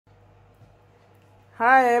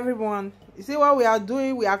Hi everyone. You see what we are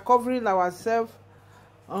doing? We are covering ourselves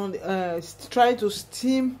on trying to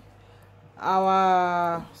steam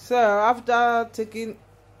ourselves after taking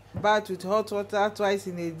bath with hot water twice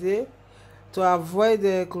in a day to avoid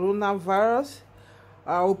the coronavirus.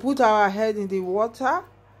 We'll put our head in the water,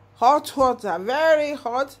 hot water, very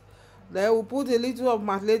hot. Then we'll put a little of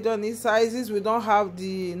Matladion inside. Since we don't have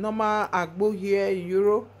the normal agbo here in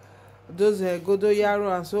Europe, those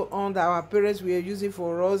godoyaro and so on that our parents were using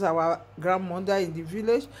for us, our grandmother in the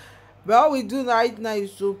village. But all we do right now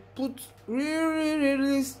is to put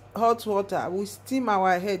really hot water. We steam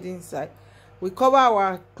our head inside. We cover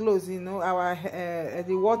our clothes, our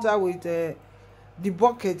the water with the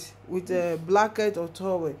bucket with a blanket or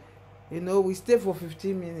towel. We stay for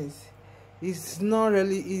 15 minutes. It's not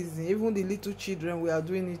really easy. Even the little children, we are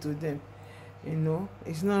doing it to them.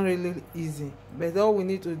 It's not really easy, but all we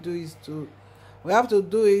need to do is we have to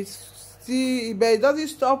do it. See, but it doesn't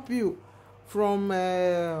stop you from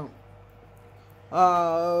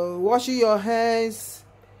washing your hands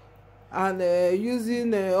and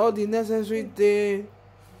using all the necessary things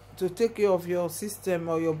to take care of your system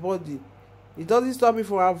or your body. It doesn't stop you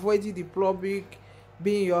from avoiding the public,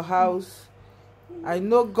 being in your house. I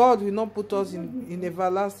know God will not put us in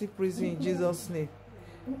everlasting prison in Jesus' name.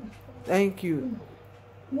 Thank you.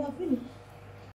 You are finished.